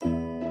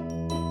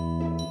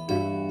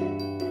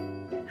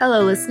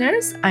Hello,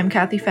 listeners. I'm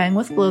Kathy Fang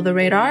with Below the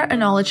Radar, a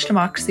knowledge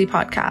democracy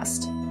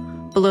podcast.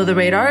 Below the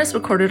Radar is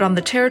recorded on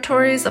the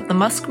territories of the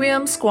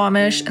Musqueam,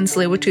 Squamish, and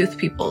Tsleil-Waututh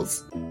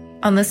peoples.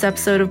 On this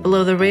episode of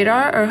Below the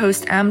Radar, our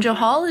host Am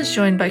Johal is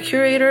joined by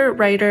curator,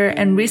 writer,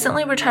 and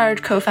recently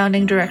retired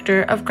co-founding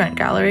director of Grunt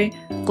Gallery,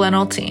 Glenn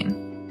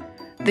Altein.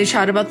 They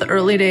chat about the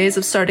early days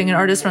of starting an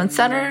artist-run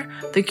center,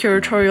 the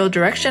curatorial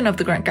direction of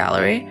the Grunt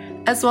Gallery,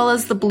 as well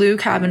as the Blue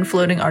Cabin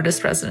Floating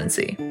Artist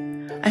Residency.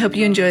 I hope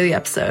you enjoy the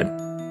episode.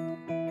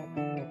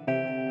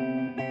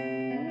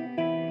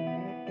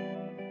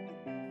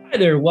 Hi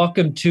there,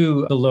 welcome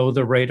to Below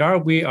the Radar.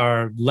 We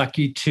are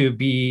lucky to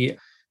be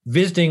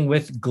visiting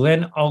with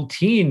Glenn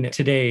Altein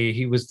today.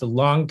 He was the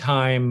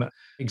longtime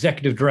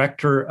executive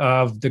director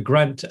of the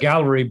Grunt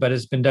Gallery, but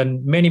has been done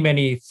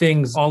many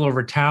things all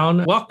over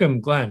town. Welcome,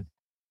 Glenn.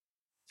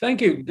 Thank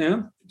you,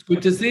 Dan. It's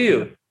good to see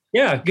you.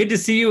 Yeah, good to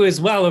see you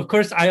as well. Of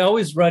course, I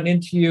always run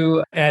into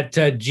you at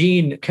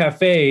Jean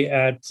Cafe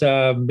at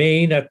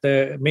Main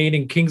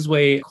and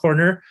Kingsway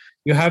corner.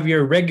 You have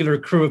your regular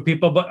crew of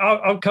people, but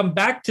I'll come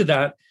back to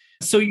that.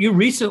 So you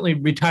recently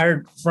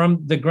retired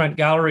from the Grunt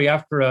Gallery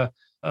after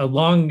a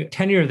long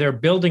tenure there,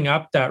 building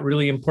up that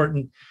really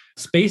important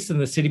space in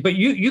the city. But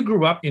you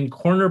grew up in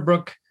Corner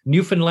Brook,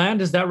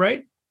 Newfoundland, is that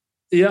right?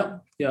 Yeah.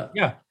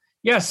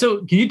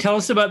 So can you tell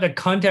us about the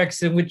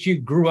context in which you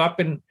grew up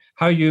and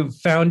how you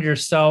found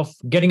yourself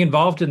getting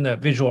involved in the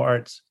visual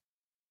arts?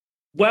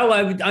 Well,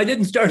 I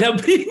didn't start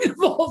out being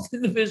involved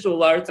in the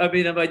visual arts. I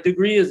mean, my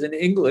degree is in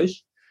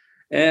English,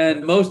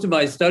 and most of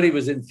my study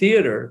was in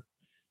theater.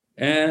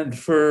 And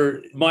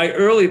for my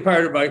early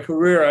part of my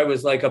career, I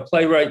was like a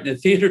playwright and a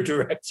theater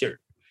director.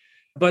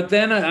 But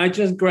then I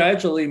just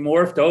gradually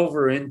morphed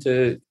over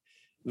into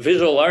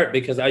visual art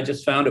because I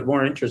just found it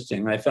more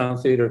interesting. I found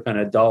theater kind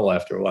of dull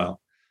after a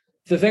while.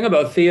 The thing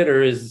about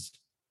theater is,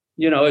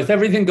 if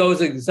everything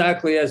goes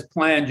exactly as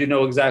planned, you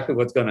know exactly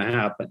what's going to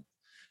happen.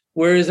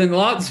 Whereas in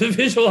lots of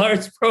visual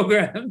arts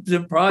programs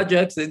and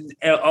projects and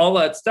all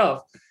that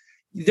stuff,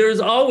 there's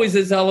always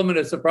this element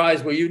of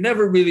surprise where you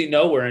never really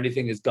know where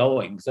anything is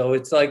going. So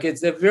it's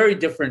a very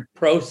different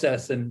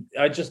process, and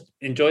I just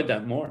enjoyed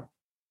that more.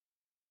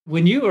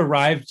 When you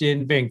arrived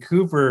in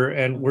Vancouver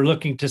and were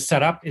looking to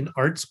set up an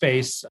art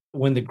space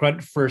when the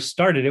Grunt first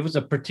started, it was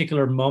a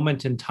particular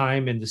moment in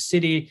time in the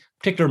city,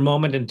 particular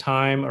moment in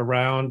time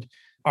around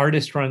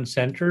artist-run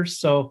centers.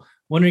 So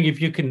wondering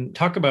if you can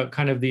talk about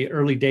kind of the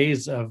early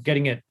days of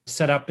getting it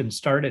set up and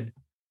started.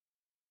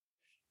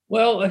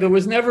 Well, there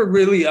was never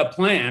really a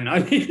plan. I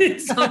mean, in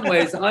some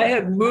ways, I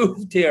had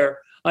moved here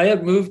in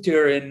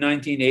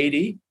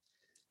 1980.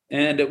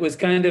 And it was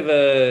kind of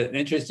an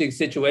interesting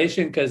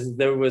situation because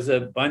there was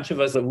a bunch of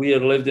us that we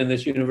had lived in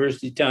this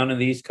university town on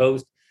the East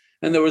Coast.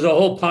 And there was a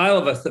whole pile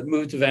of us that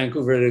moved to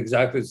Vancouver at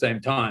exactly the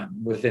same time,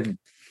 within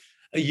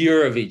a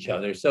year of each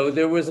other. So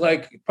there was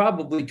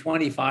probably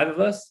 25 of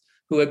us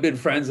who had been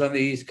friends on the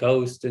East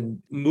Coast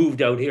and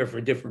moved out here for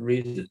different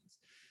reasons.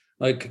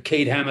 Like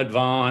Kate Hammett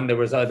Vaughan, there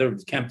was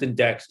Kempton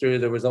Dexter,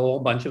 there was a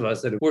whole bunch of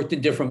us that worked in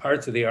different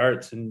parts of the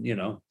arts and,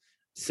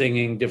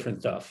 singing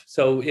different stuff.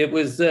 So it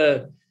was,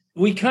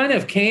 we kind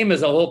of came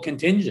as a whole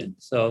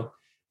contingent. So,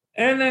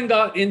 and then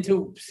got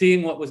into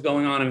seeing what was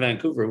going on in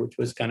Vancouver, which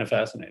was kind of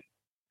fascinating.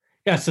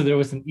 Yeah, so there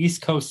was an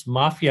East Coast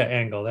mafia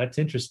angle. That's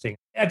interesting.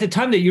 At the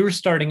time that you were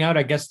starting out,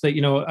 I guess that,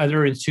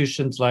 other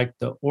institutions like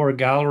the Orr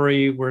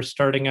Gallery were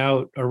starting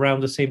out around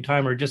the same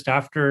time or just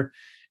after,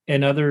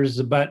 and others.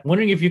 But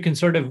wondering if you can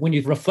sort of, when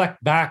you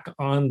reflect back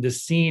on the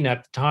scene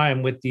at the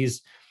time with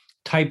these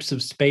types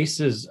of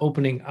spaces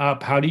opening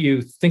up, how do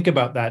you think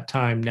about that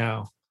time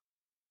now?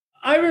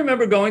 I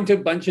remember going to a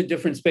bunch of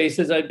different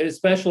spaces,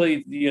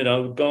 especially,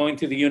 going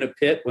to the Unit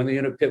Pit when the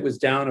Unit Pit was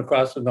down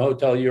across from the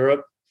Hotel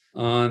Europe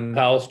on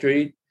Powell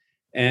Street,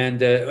 and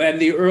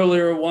the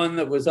earlier one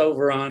that was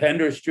over on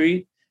Pender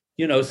Street.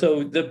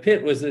 So the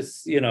Pit was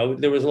this,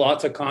 there was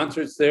lots of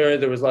concerts there.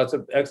 There was lots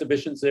of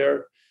exhibitions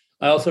there.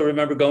 I also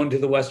remember going to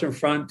the Western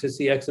Front to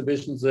see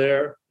exhibitions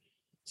there.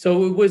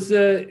 So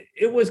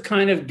it was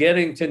kind of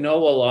getting to know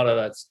a lot of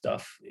that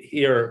stuff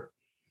here.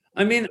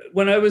 I mean,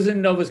 when I was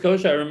in Nova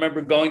Scotia, I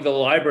remember going to the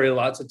library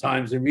lots of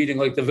times and reading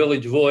like the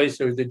Village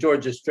Voice or the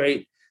Georgia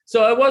Straight.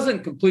 So I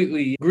wasn't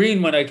completely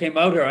green when I came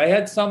out here. I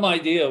had some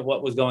idea of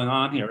what was going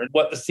on here and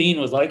what the scene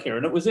was like here,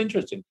 and it was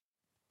interesting.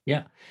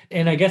 Yeah.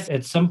 And I guess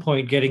at some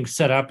point getting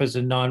set up as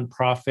a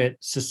nonprofit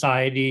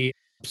society,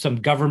 some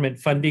government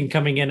funding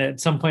coming in at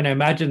some point, I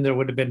imagine there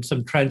would have been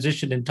some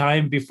transition in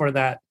time before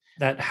that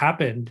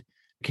happened.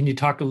 Can you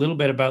talk a little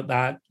bit about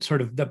that,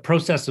 sort of the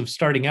process of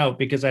starting out?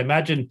 Because I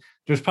imagine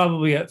there's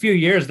probably a few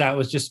years that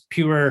was just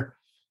pure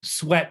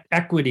sweat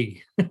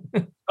equity.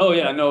 Oh,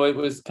 yeah, no, it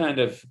was kind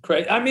of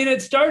crazy. I mean,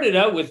 it started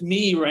out with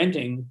me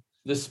renting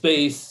the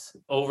space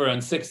over on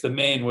 6th of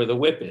Main where the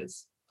Whip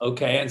is.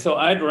 Okay. And so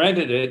I'd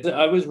rented it.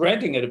 I was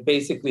renting it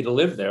basically to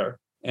live there.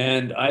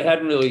 And I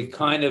hadn't really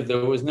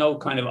there was no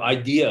kind of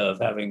idea of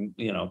having,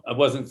 I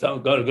wasn't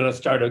going to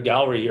start a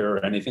gallery here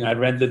or anything. I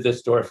rented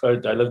this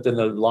storefront. I lived in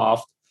the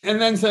loft. And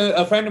then so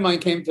a friend of mine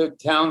came to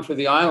town for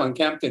the island,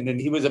 Kempton,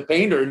 and he was a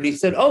painter. And he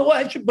said, oh, well,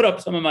 I should put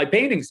up some of my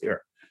paintings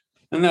here.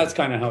 And that's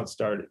kind of how it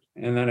started.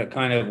 And then it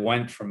kind of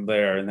went from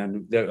there. And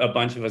then a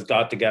bunch of us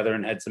got together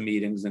and had some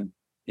meetings. And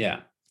yeah,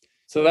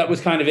 so that was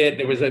kind of it.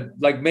 There was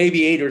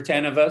maybe 8 or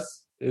 10 of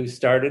us who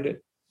started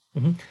it.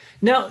 Mm-hmm.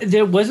 Now,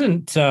 there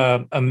wasn't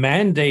a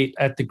mandate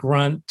at the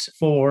Grunt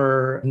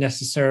for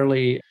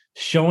necessarily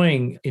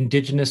showing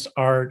Indigenous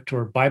art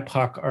or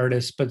BIPOC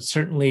artists, but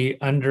certainly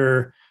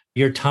under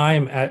your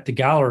time at the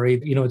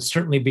gallery, it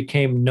certainly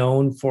became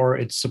known for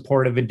its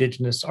support of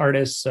Indigenous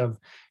artists, of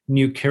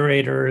new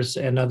curators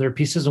and other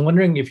pieces. I'm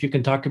wondering if you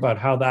can talk about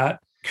how that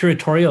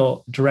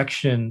curatorial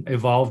direction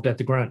evolved at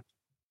the Grunt.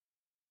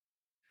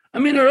 I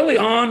mean, early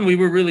on, we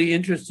were really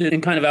interested in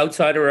kind of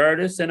outsider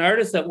artists and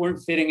artists that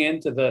weren't fitting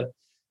into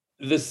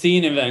the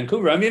scene in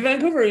Vancouver. I mean,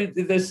 Vancouver,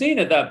 the scene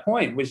at that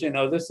point was,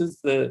 this is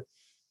the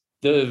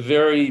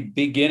very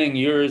beginning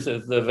years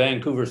of the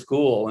Vancouver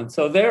School. And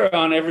so they're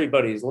on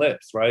everybody's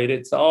lips, right?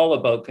 It's all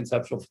about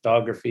conceptual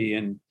photography,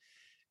 and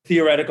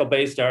theoretical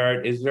based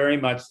art is very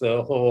much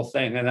the whole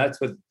thing. And that's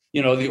what,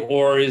 the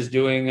OR is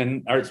doing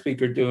and Art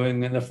Speaker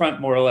doing, and the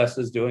Front more or less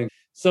is doing.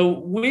 So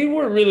we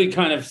were really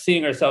kind of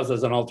seeing ourselves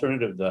as an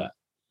alternative to that.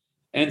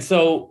 And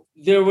so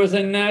there was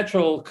a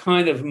natural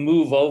kind of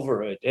move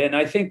over it. And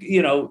I think,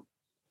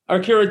 our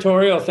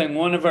curatorial thing,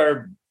 one of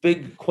our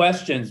big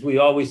questions we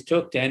always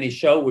took to any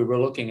show we were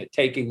looking at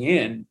taking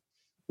in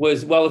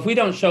was, well, if we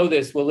don't show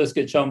this, will this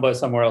get shown by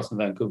somewhere else in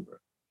Vancouver?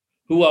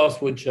 Who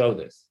else would show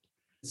this?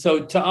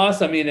 So to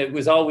us, I mean, it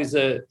was always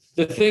the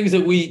things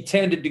that we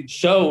tended to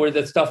show were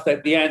the stuff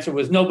that the answer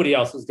was nobody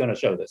else is going to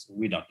show this.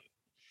 We don't do.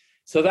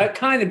 So that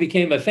kind of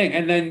became a thing.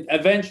 And then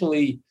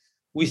eventually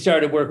we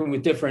started working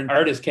with different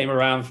artists, came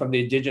around from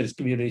the Indigenous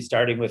community,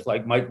 starting with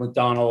like Mike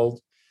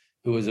McDonald,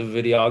 who was a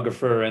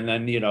videographer. And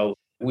then,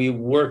 we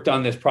worked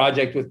on this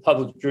project with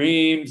Public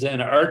Dreams,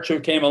 and Archer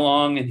came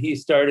along and he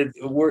started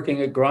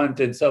working at Grunt.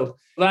 And so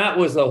that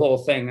was the whole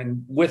thing.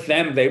 And with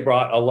them, they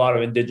brought a lot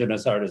of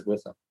Indigenous artists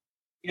with them.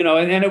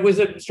 And it was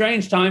a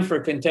strange time for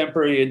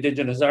contemporary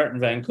Indigenous art in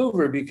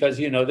Vancouver because,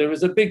 there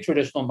was a big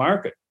traditional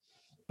market.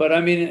 But I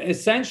mean,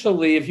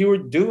 essentially, if you were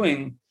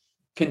doing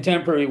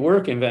contemporary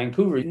work in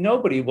Vancouver,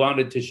 nobody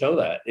wanted to show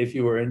that if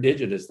you were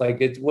Indigenous.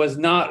 It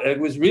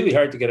was really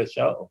hard to get a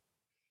show.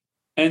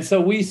 And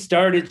so we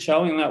started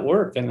showing that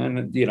work. And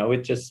then,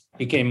 it just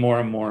became more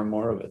and more and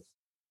more of it.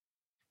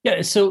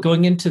 Yeah. So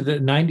going into the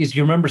 90s,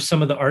 you remember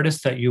some of the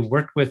artists that you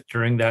worked with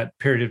during that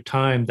period of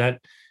time that,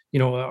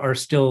 are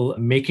still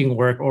making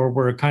work or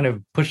were kind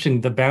of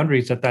pushing the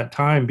boundaries at that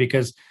time?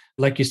 Because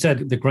like you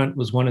said, the Grunt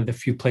was one of the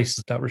few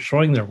places that were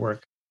showing their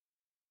work.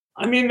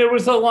 I mean, there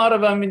was a lot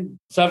of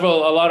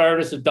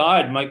artists have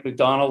died, Mike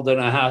McDonald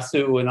and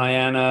Ahasu and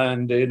Ayana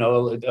and,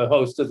 a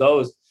host of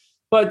those.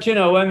 But,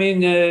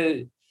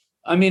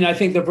 I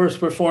think the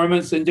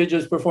first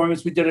Indigenous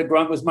performance we did at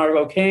Grunt was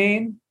Margot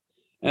Kane.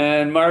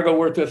 And Margot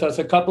worked with us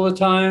a couple of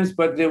times,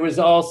 but there was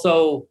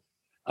also,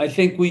 I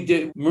think we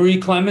did Marie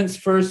Clement's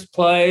first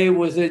play.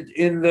 Was it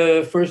in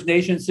the First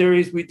Nation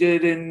series we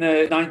did in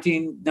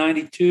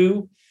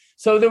 1992?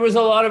 So there was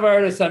a lot of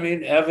artists. I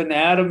mean, Evan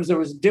Adams, there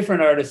was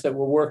different artists that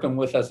were working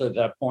with us at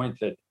that point.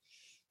 That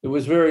it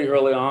was very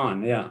early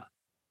on, yeah.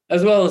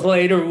 As well as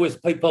later was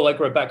people like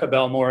Rebecca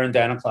Belmore and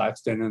Dana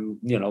Claxton and,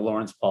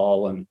 Lawrence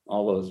Paul and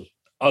all those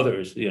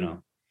others,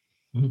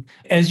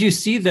 As you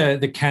see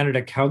the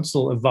Canada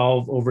Council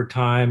evolve over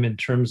time in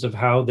terms of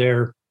how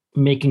they're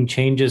making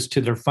changes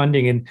to their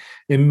funding, and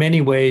in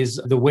many ways,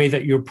 the way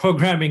that you're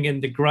programming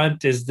in the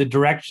Grunt is the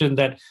direction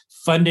that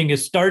funding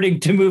is starting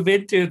to move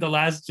into the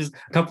last just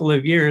couple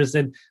of years.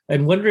 And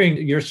wondering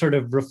your sort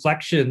of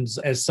reflections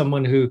as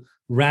someone who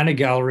ran a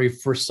gallery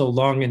for so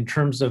long in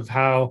terms of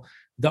how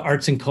the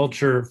arts and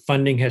culture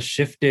funding has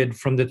shifted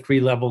from the 3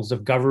 levels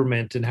of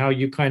government and how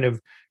you kind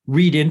of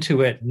read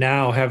into it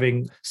now,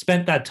 having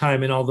spent that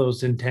time in all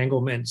those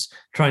entanglements,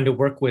 trying to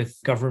work with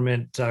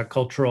government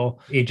cultural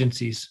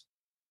agencies.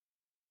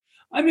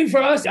 I mean,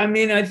 for us,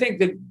 I think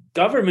the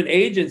government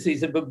agencies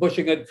have been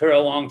pushing it for a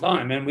long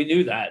time, and we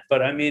knew that. But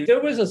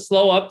there was a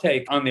slow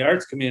uptake on the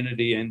arts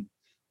community in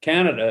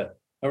Canada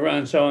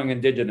around showing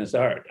Indigenous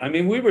art.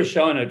 We were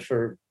showing it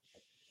for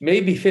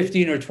maybe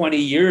 15 or 20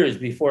 years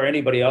before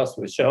anybody else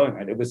was showing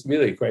it. It was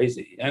really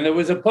crazy. And there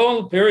was a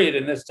whole period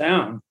in this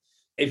town.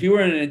 If you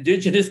were an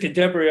Indigenous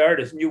contemporary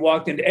artist and you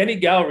walked into any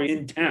gallery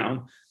in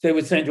town, they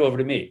would send you over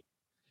to me.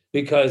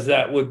 Because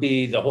that would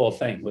be the whole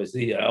thing was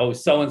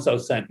so-and-so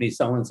sent me,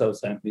 so-and-so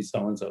sent me,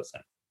 so-and-so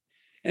sent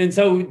me. And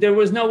so there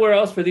was nowhere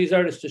else for these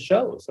artists to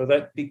show. So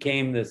that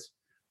became this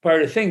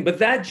part of the thing. But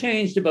that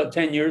changed about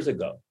 10 years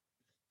ago.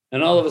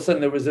 And all of a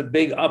sudden there was a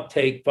big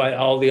uptake by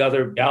all the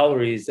other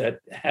galleries that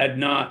had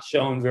not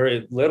shown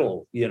very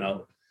little,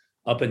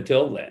 up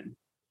until then.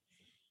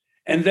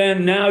 And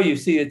then now you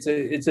see it's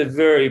a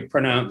very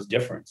pronounced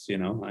difference,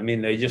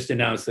 They just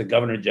announced the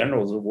Governor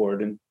General's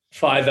Award, and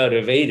 5 out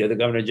of 8 of the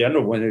Governor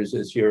General winners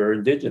this year are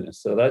Indigenous.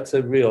 So that's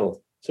a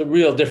real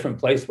different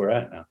place we're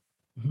at now.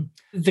 Mhm.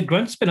 The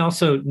Grunt's been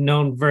also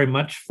known very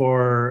much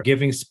for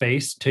giving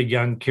space to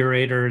young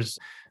curators,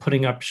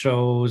 putting up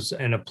shows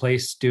and a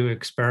place to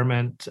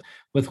experiment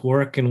with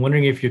work. And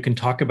wondering if you can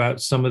talk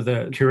about some of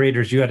the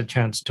curators you had a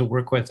chance to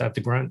work with at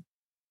the Grunt.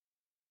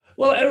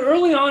 Well,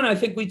 early on, I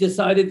think we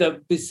decided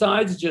that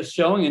besides just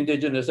showing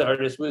Indigenous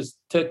artists was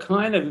to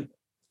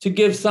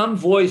give some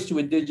voice to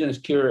Indigenous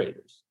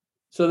curators.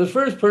 So the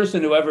first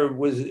person who ever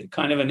was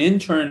kind of an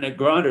intern at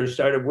Grunt or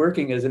started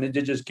working as an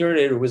Indigenous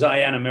curator was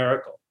Ayanna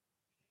Miracle.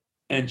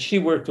 And she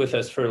worked with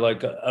us for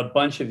like a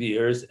bunch of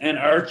years, and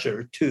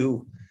Archer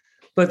too.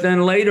 But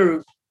then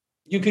later,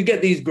 you could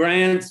get these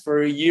grants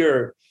for a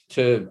year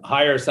to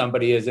hire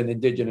somebody as an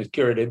Indigenous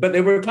curator, but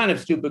they were kind of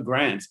stupid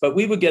grants. But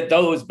we would get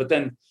those, but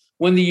then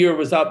when the year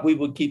was up, we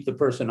would keep the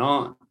person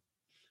on,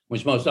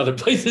 which most other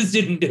places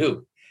didn't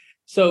do.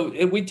 So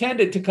we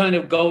tended to kind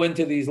of go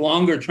into these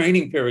longer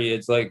training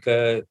periods, like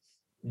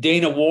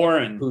Dana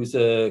Warren, who's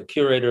a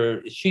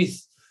curator.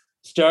 She's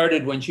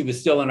started when she was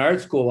still in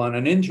art school on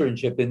an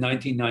internship in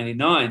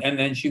 1999. And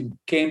then she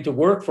came to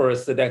work for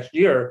us the next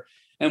year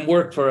and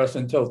worked for us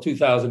until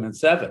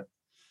 2007.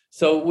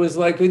 So it was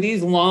like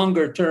these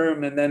longer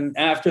term. And then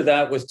after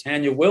that was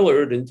Tanya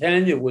Willard. And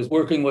Tanya was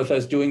working with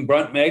us doing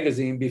Brunt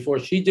Magazine before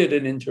she did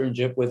an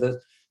internship with us.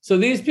 So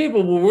these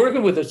people were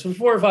working with us for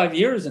 4 or 5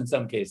 years in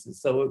some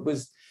cases. So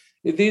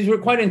these were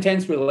quite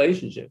intense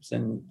relationships,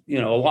 and,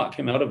 a lot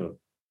came out of it.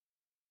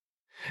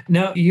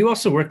 Now, you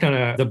also worked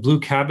on the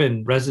Blue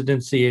Cabin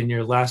residency in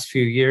your last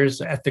few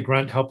years at the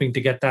Grunt, helping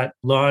to get that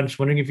launched.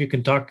 Wondering if you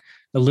can talk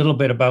a little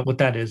bit about what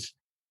that is.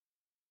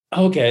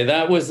 Okay,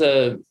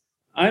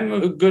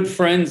 I'm good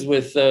friends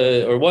with,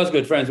 or was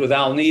good friends with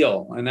Al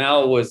Neal. And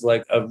Al was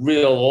like a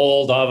real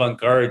old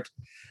avant-garde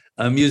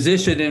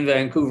musician in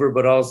Vancouver,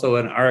 but also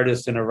an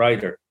artist and a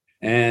writer.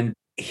 And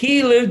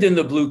he lived in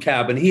the Blue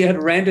Cabin. He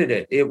had rented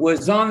it. It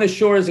was on the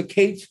shores of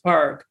Kate's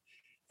Park.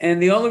 And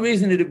the only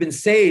reason it had been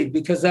saved,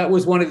 because that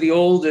was one of the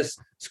oldest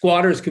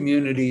squatters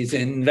communities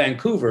in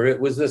Vancouver. It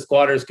was the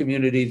squatters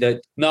community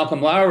that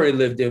Malcolm Lowry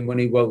lived in when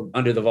he was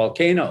under the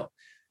volcano.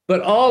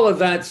 But all of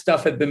that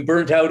stuff had been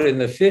burnt out in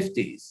the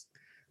 50s.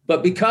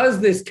 But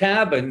because this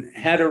cabin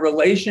had a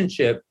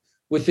relationship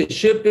with the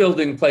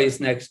shipbuilding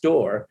place next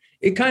door,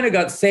 it kind of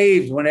got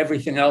saved when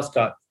everything else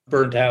got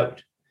burnt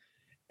out.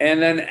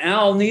 And then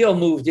Al Neal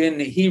moved in.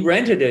 He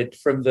rented it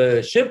from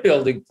the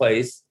shipbuilding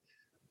place,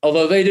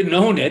 although they didn't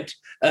own it.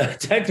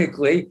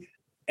 Technically.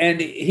 And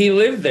he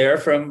lived there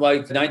from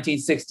like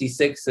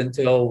 1966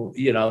 until,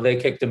 they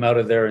kicked him out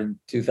of there in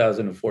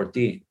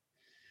 2014.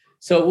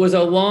 So it was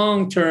a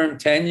long-term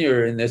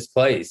tenure in this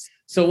place.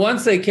 So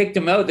once they kicked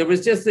him out, there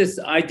was just this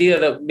idea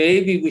that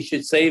maybe we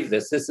should save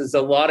this. This is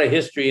a lot of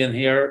history in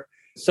here.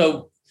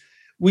 So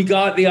we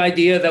got the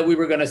idea that we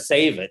were going to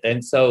save it.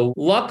 And so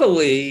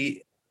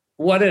luckily,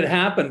 what had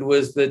happened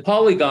was that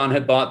Polygon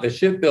had bought the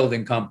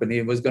shipbuilding company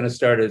and was going to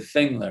start a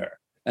thing there.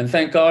 And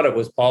thank God it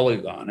was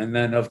Polygon. And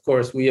then, of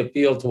course, we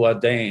appealed to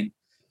Audain.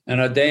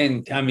 And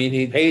Audain,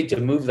 he paid to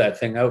move that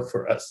thing out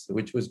for us,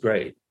 which was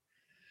great.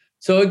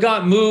 So it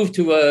got moved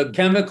to a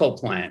chemical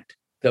plant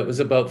that was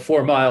about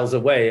 4 miles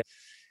away.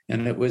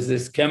 And it was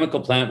this chemical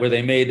plant where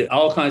they made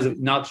all kinds of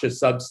noxious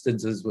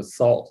substances with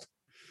salt,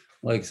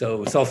 like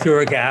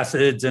sulfuric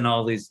acids and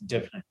all these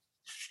different.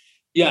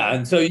 Yeah,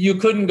 and so you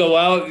couldn't go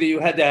out. You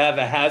had to have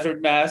a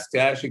hazard mask to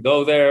actually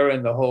go there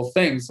and the whole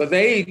thing. So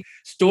they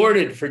stored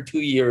it for 2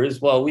 years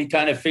while we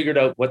kind of figured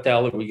out what the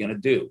hell are we going to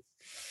do.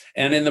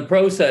 And in the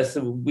process,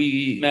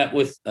 we met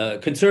with a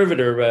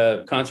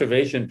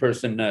conservation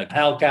person,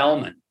 Hal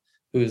Kalman,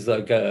 who's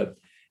like a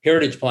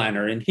heritage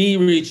planner. And he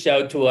reached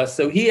out to us.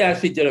 So he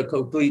actually did a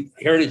complete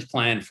heritage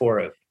plan for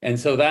it. And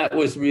so that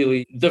was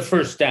really the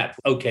first step.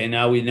 Okay,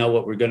 now we know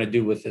what we're going to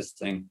do with this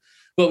thing.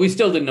 But we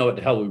still didn't know what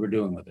the hell we were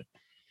doing with it.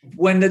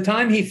 When the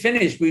time he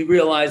finished, we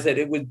realized that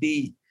it would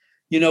be,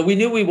 we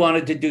knew we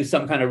wanted to do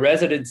some kind of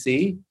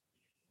residency,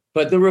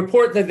 but the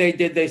report that they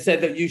did, they said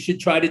that you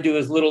should try to do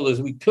as little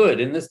as we could.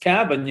 And this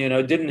cabin,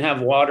 didn't have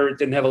water, it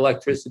didn't have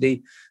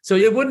electricity. So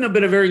it wouldn't have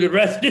been a very good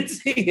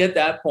residency at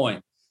that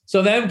point.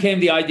 So then came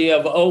the idea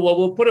of,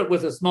 we'll put it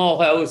with a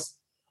small house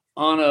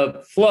on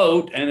a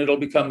float and it'll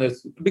become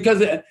this,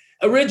 because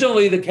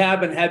originally the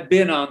cabin had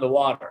been on the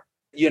water.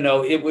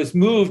 It was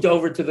moved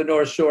over to the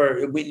North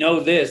Shore. We know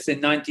this in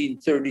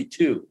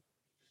 1932.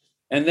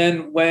 And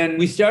then when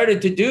we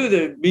started to do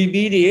the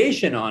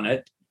remediation on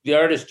it, the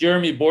artist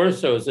Jeremy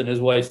Borsos and his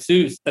wife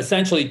Sue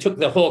essentially took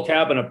the whole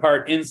cabin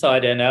apart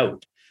inside and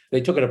out. They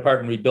took it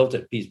apart and rebuilt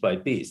it piece by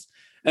piece.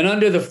 And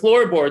under the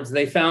floorboards,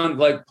 they found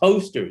like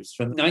posters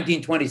from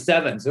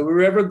 1927. So we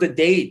remember the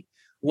date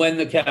when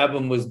the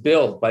cabin was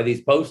built by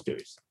these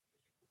posters.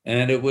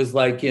 And it was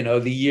like,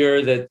 the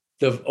year that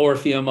the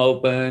Orpheum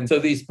opened. So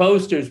these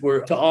posters were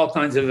to all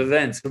kinds of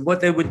events. And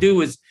what they would do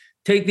is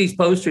take these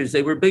posters.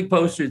 They were big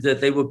posters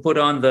that they would put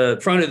on the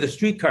front of the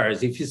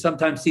streetcars. If you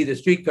sometimes see the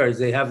streetcars,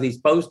 they have these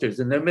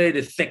posters and they're made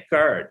of thick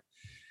card.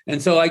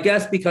 And so I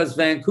guess because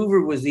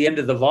Vancouver was the end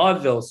of the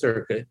vaudeville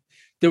circuit,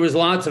 there was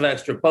lots of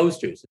extra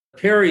posters.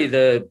 Perry,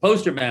 the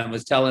poster man,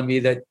 was telling me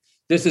that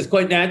this is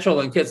quite natural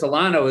in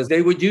Kitsilano, is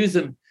they would use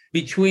them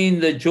between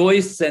the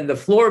joists and the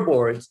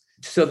floorboards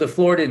so the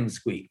floor didn't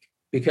squeak,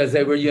 because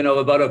they were,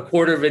 about a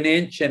quarter of an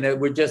inch and it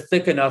were just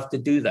thick enough to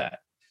do that.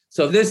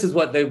 So this is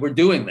what they were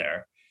doing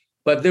there.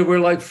 But there were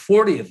like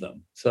 40 of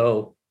them.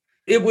 So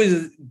it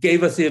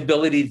gave us the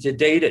ability to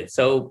date it.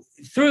 So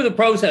through the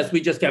process,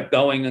 we just kept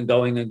going and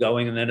going and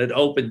going. And then it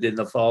opened in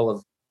the fall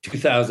of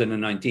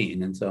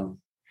 2019. And so.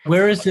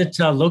 Where is it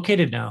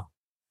located now?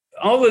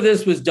 All of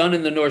this was done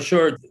in the North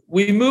Shore.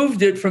 We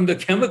moved it from the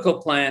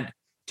chemical plant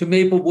to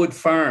Maplewood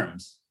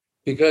Farms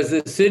because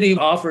the city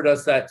offered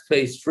us that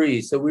space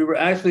free. So we were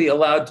actually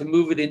allowed to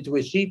move it into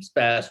a sheep's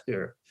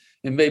pasture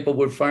in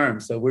Maplewood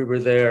Farms. So we were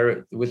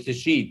there with the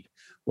sheep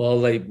while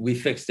we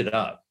fixed it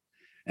up.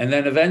 And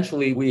then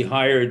eventually we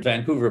hired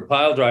Vancouver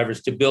Pile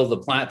Drivers to build the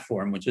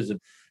platform, which is a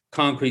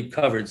concrete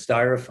covered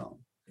styrofoam.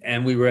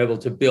 And we were able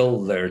to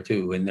build there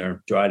too in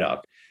their dry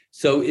dock.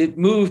 So it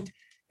moved.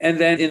 And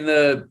then in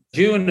the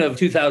June of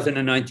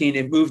 2019,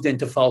 it moved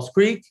into False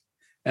Creek,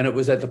 and it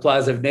was at the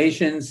Plaza of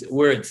Nations,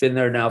 where it's in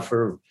there now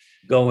for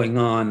going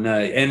on.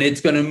 And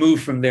it's going to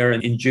move from there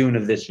in June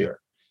of this year.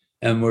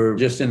 And we're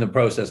just in the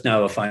process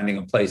now of finding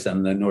a place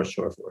on the North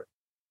Shore for it.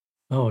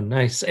 Oh,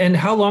 nice. And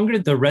how long are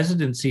the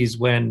residencies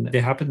when they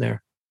happen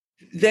there?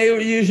 They were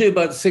usually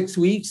about 6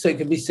 weeks. They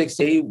could be 6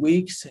 to 8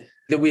 weeks.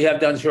 That we have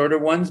done shorter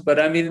ones. But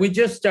I mean, we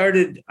just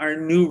started our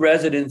new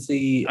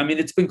residency. I mean,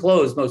 it's been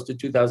closed most of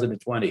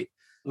 2020.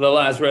 The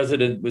last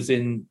resident was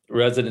in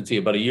residency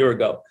about a year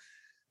ago.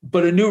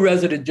 But a new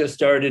resident just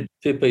started,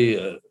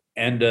 Pippi,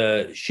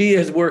 and she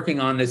is working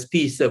on this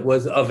piece that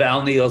was of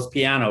Al Neal's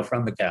piano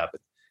from the cabin.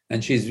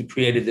 And she's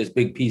created this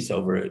big piece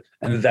over it.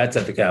 And that's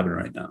at the cabin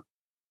right now.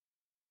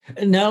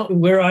 And now,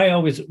 where I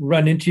always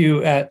run into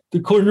you at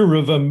the corner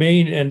of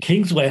Main and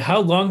Kingsway,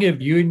 how long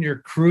have you and your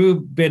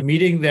crew been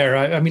meeting there?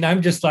 I mean,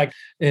 I'm just like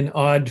an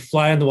odd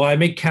fly on the wall. I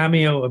make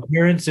cameo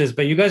appearances,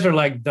 but you guys are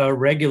like the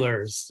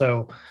regulars.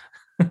 So,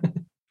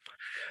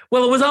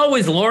 well, it was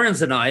always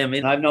Lawrence and I. I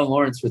mean, I've known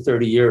Lawrence for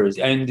 30 years,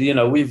 and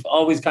we've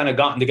always kind of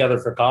gotten together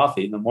for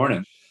coffee in the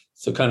morning.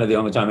 So kind of the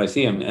only time I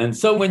see him. And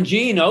so when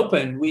Gene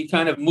opened, we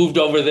kind of moved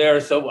over there.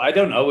 So I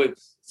don't know,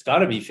 it's got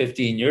to be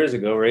 15 years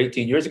ago or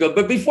 18 years ago.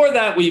 But before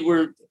that, we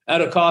were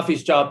at a coffee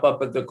shop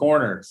up at the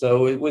corner.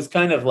 So it was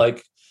kind of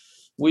like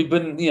we've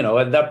been,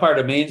 at that part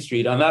of Main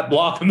Street, on that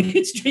block of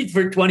Main Street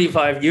for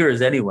 25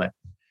 years anyway.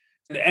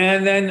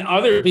 And then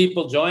other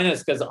people join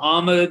us because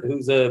Ahmed,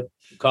 who's a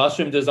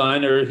costume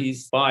designer,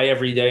 he's by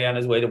every day on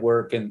his way to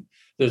work. And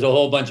there's a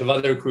whole bunch of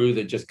other crew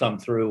that just come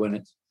through.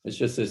 And it's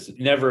just this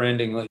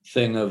never-ending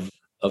thing of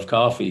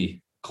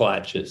coffee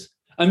clutches.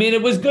 I mean,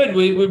 it was good.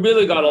 We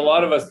really got a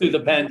lot of us through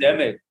the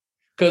pandemic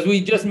because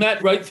we just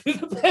met right through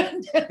the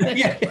pandemic.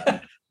 Yeah.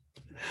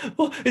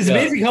 Well, it's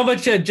amazing how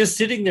much just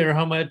sitting there,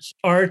 how much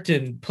art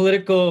and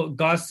political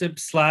gossip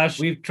 /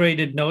 we've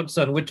traded notes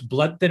on which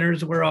blood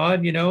thinners we're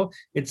on.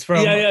 It's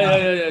from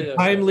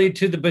timely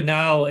to the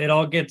banal. It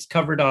all gets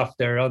covered off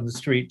there on the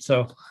street.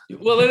 So,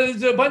 well,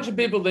 there's a bunch of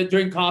people that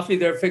drink coffee.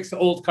 They're fixed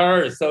old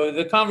cars. So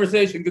the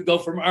conversation could go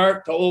from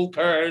art to old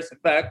cars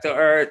and back to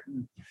art.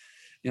 And,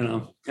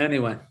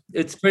 anyway,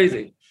 it's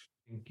crazy.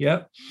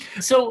 Yeah.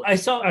 So I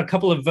saw a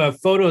couple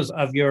of photos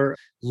of your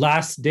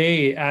last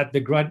day at the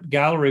Grunt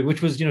Gallery,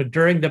 which was,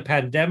 during the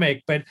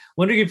pandemic. But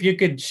wondering if you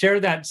could share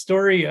that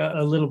story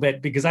a little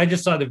bit, because I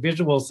just saw the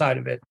visual side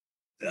of it.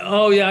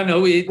 Oh, yeah,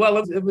 no. It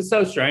was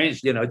so strange,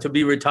 to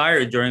be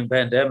retired during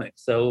pandemic.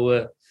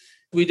 So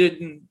we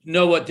didn't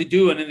know what to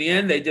do. And in the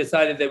end, they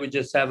decided they would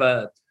just have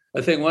a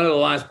thing. One of the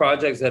last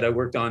projects that I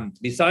worked on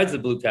besides the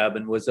Blue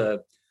Cabin was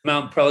a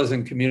Mount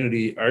Pleasant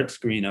Community Art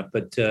Screen up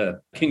at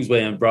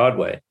Kingsway and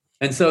Broadway.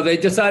 And so they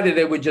decided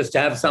they would just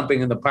have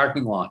something in the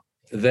parking lot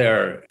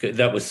there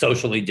that was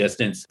socially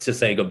distanced to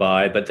say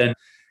goodbye. But then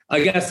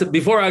I guess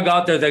before I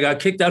got there, they got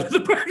kicked out of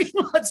the parking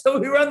lot. So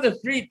we were on the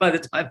street by the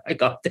time I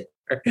got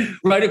there,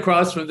 right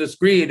across from the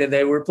screen. And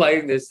they were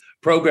playing this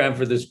program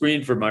for the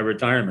screen for my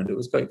retirement. It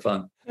was quite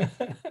fun.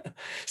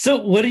 So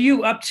what are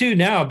you up to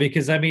now?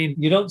 Because, I mean,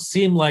 you don't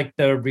seem like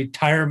the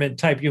retirement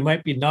type. You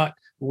might be not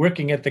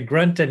working at the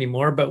Grunt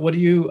anymore, but what are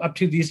you up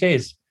to these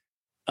days?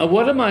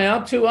 What am I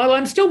up to? Well,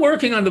 I'm still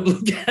working on the Blue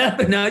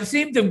Cabin. Now, I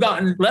seem to have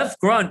gotten left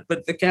Grunt,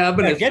 but the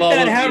cabin is get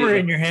that hammer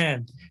in your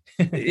hand.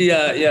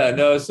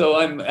 No.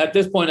 So at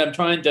this point, I'm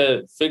trying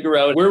to figure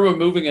out where we're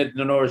moving it in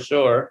the North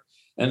Shore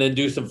and then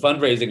do some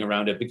fundraising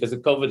around it because the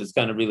COVID has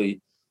kind of really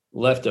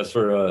left us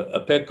for a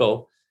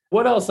pickle.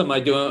 What else am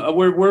I doing?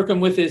 We're working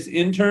with this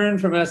intern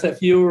from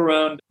SFU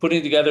around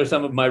putting together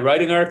some of my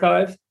writing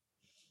archive,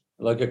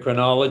 like a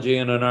chronology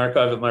and an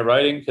archive of my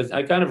writing, because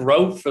I kind of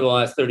wrote for the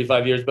last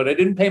 35 years, but I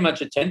didn't pay much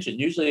attention.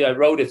 Usually I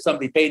wrote if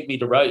somebody paid me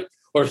to write,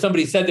 or if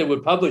somebody said they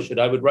would publish it,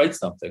 I would write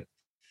something.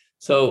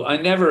 So I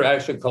never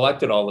actually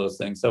collected all those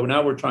things. So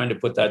now we're trying to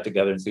put that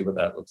together and see what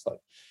that looks like.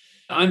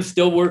 I'm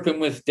still working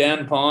with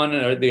Dan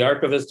Pond, the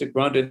archivist at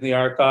Grunt in the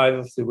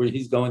archive, where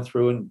he's going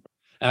through and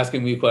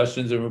asking me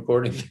questions and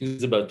recording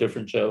things about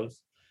different shows.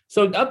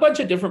 So a bunch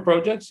of different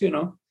projects, You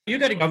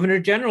got a Governor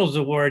General's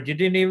Award. You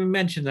didn't even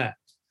mention that.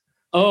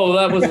 Oh,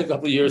 that was a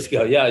couple of years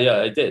ago. Yeah,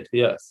 I did.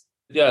 Yes.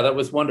 Yeah, that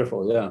was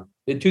wonderful. Yeah.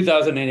 In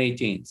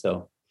 2018.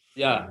 So,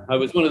 yeah, I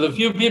was one of the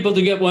few people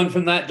to get one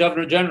from that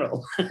Governor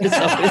General.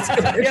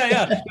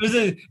 Yeah. It was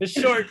a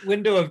short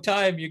window of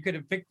time. You could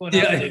have picked one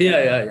up.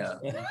 Yeah.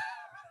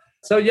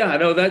 So, yeah,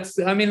 no, that's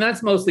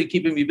mostly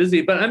keeping me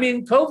busy. But I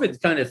mean, COVID's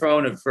kind of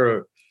thrown it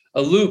for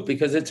a loop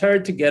because it's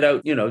hard to get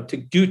out, to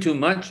do too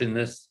much in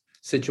this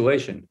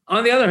situation.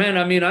 On the other hand,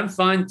 I mean, I'm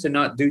fine to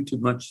not do too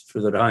much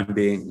for the time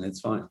being. It's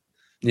fine.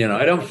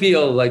 I don't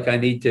feel like I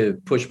need to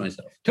push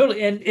myself.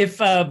 Totally. And if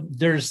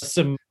there's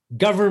some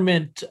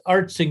government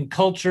arts and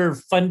culture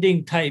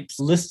funding types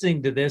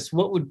listening to this,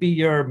 what would be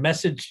your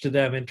message to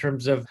them in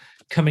terms of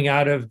coming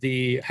out of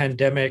the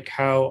pandemic,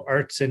 how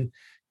arts and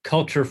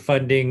culture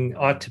funding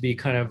ought to be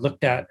kind of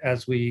looked at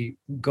as we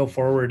go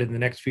forward in the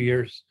next few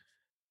years?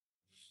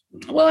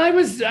 Well,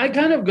 I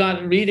kind of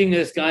got reading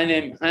this guy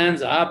named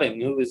Hans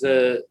Abing, who was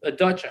a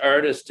Dutch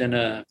artist and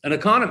an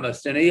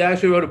economist. And he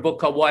actually wrote a book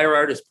called Why Are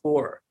Artists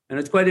Poor? And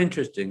it's quite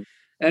interesting.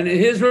 And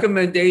his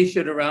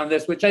recommendation around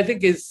this, which I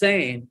think is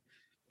sane,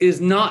 is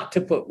not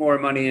to put more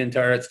money into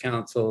arts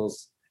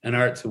councils and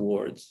arts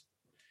awards.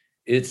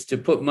 It's to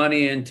put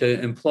money into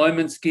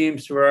employment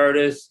schemes for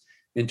artists,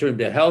 in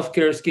terms of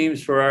healthcare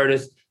schemes for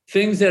artists,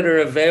 things that are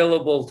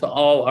available to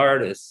all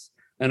artists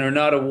and are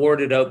not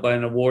awarded out by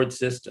an award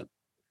system.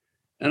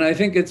 And I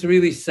think it's a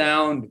really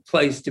sound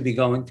place to be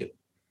going to.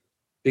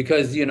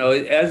 Because,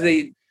 as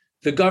the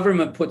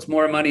government puts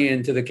more money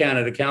into the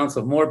Canada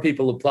Council, more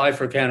people apply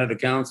for Canada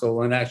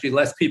Council, and actually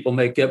less people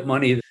get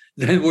money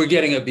than were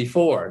getting it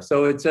before.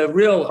 So it's a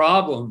real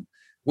problem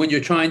when you're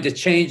trying to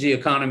change the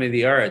economy of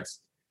the arts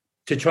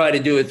to try to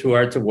do it through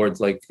arts awards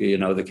like, the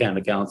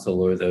Canada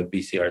Council or the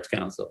BC Arts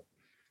Council.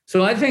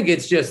 So I think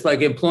it's just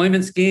like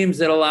employment schemes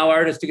that allow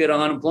artists to get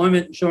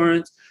unemployment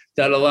insurance,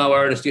 that allow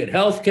artists to get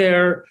health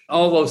care.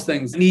 All those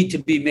things need to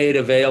be made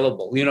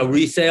available,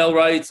 resale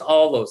rights,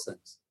 all those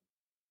things.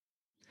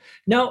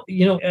 Now,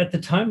 at the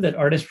time that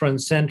artist-run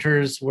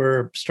centers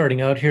were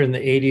starting out here in the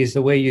 80s,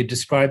 the way you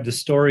described the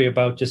story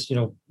about just,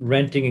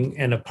 renting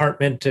an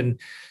apartment and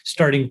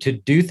starting to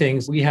do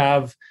things, we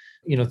have,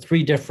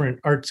 3 different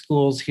art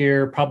schools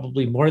here,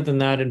 probably more than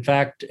that, in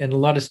fact, and a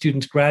lot of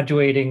students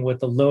graduating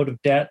with a load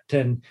of debt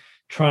and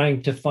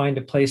trying to find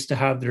a place to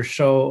have their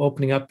show,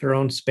 opening up their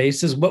own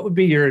spaces. What would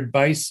be your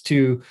advice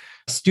to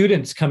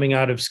students coming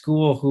out of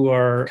school who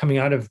are coming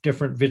out of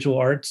different visual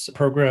arts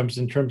programs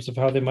in terms of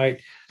how they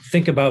might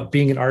think about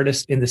being an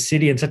artist in the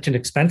city, in such an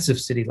expensive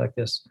city like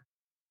this?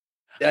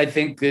 I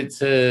think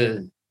it's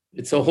a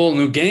whole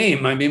new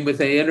game. I mean, with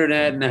the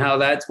internet and how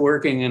that's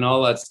working and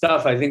all that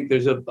stuff, I think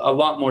there's a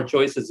lot more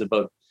choices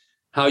about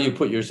how you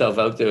put yourself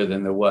out there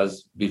than there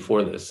was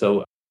before this.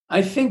 So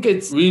I think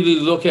it's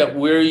really look at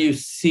where you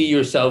see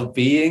yourself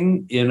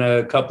being in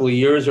a couple of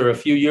years or a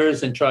few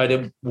years and try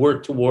to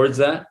work towards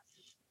that.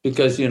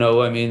 Because,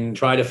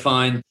 try to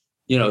find,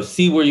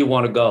 see where you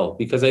want to go.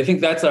 Because I think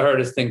that's the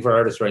hardest thing for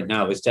artists right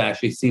now is to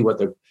actually see what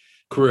their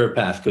career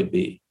path could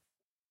be.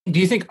 Do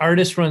you think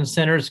artist-run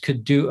centers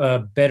could do a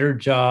better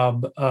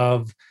job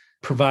of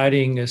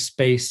providing a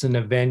space and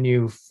a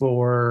venue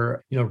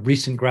for,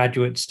 recent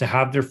graduates to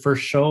have their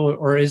first show?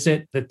 Or is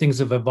it that things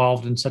have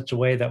evolved in such a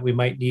way that we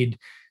might need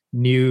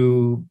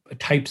new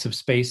types of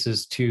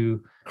spaces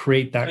to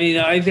create that?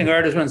 I think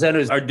artist-run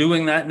centers are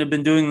doing that and have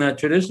been doing that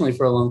traditionally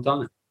for a long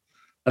time.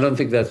 I don't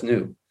think that's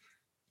new.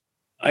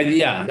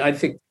 I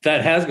think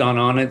that has gone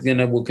on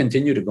and it will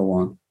continue to go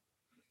on.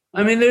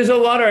 There's a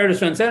lot of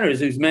artist-run centers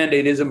whose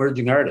mandate is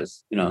emerging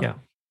artists, Yeah.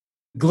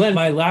 Glenn,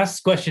 my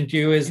last question to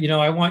you is,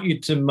 I want you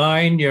to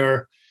mine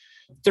your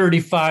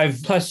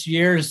 35 plus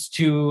years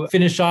to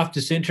finish off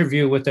this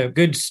interview with a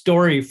good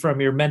story from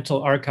your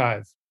mental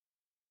archive.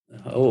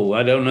 Oh,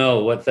 I don't know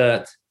what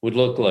that would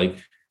look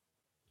like.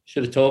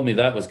 Should have told me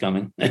that was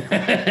coming.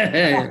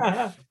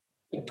 A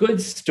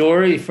good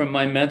story from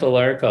my mental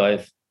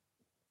archive.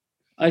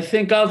 I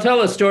think I'll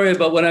tell a story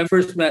about when I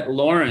first met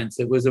Lawrence.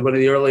 It was one of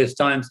the earliest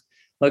times.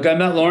 Like I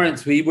met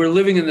Lawrence, we were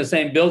living in the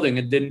same building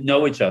and didn't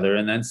know each other.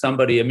 And then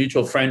a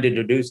mutual friend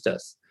introduced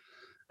us.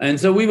 And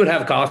so we would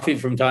have coffee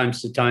from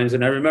times to times.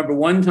 And I remember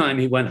one time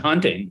he went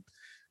hunting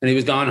and he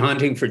was gone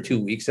hunting for 2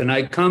 weeks. And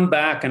I come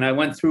back and I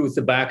went through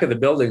the back of the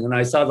building and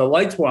I saw the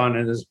lights were on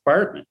in his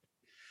apartment.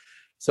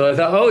 So I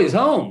thought, oh, he's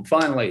home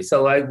finally.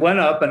 So I went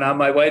up and on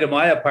my way to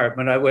my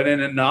apartment, I went in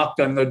and knocked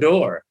on the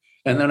door.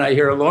 And then I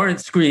hear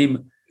Lawrence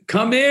scream,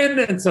 "Come in."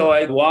 And so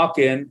I walk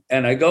in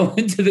and I go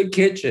into the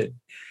kitchen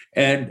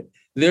and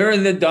they're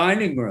in the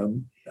dining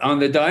room. On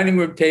the dining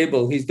room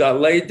table, he's got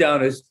laid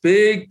down this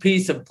big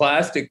piece of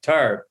plastic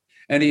tarp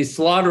and he's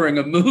slaughtering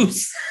a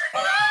moose.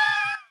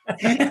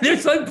 And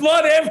there's like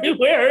blood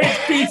everywhere.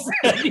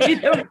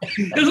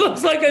 It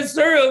looks like a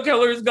serial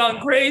killer's gone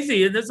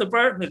crazy in this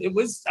apartment. It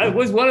was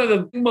one of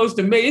the most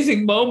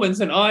amazing moments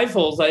and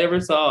eyefuls I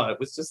ever saw. It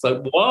was just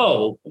like,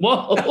 whoa,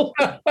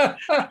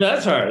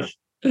 that's harsh.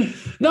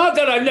 Not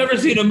that I've never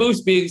seen a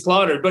moose being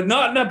slaughtered, but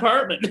not in an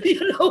apartment.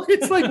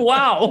 It's like,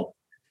 wow.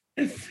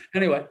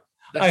 Anyway.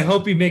 I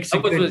hope he makes a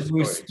good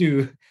moose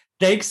stew.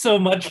 Thanks so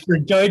much for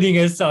joining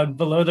us on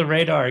Below the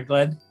Radar,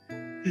 Glenn.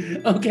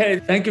 Okay,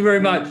 thank you very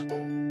much.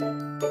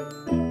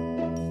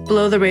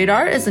 Below the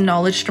Radar is a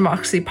knowledge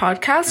democracy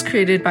podcast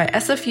created by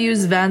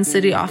SFU's Van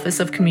City Office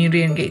of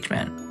Community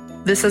Engagement.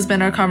 This has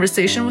been our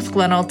conversation with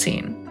Glenn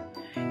Alteen.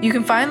 You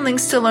can find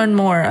links to learn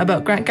more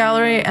about Grant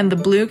Gallery and the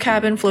Blue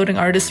Cabin Floating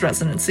Artist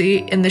Residency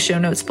in the show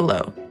notes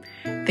below.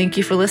 Thank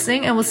you for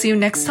listening, and we'll see you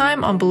next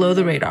time on Below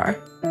the Radar.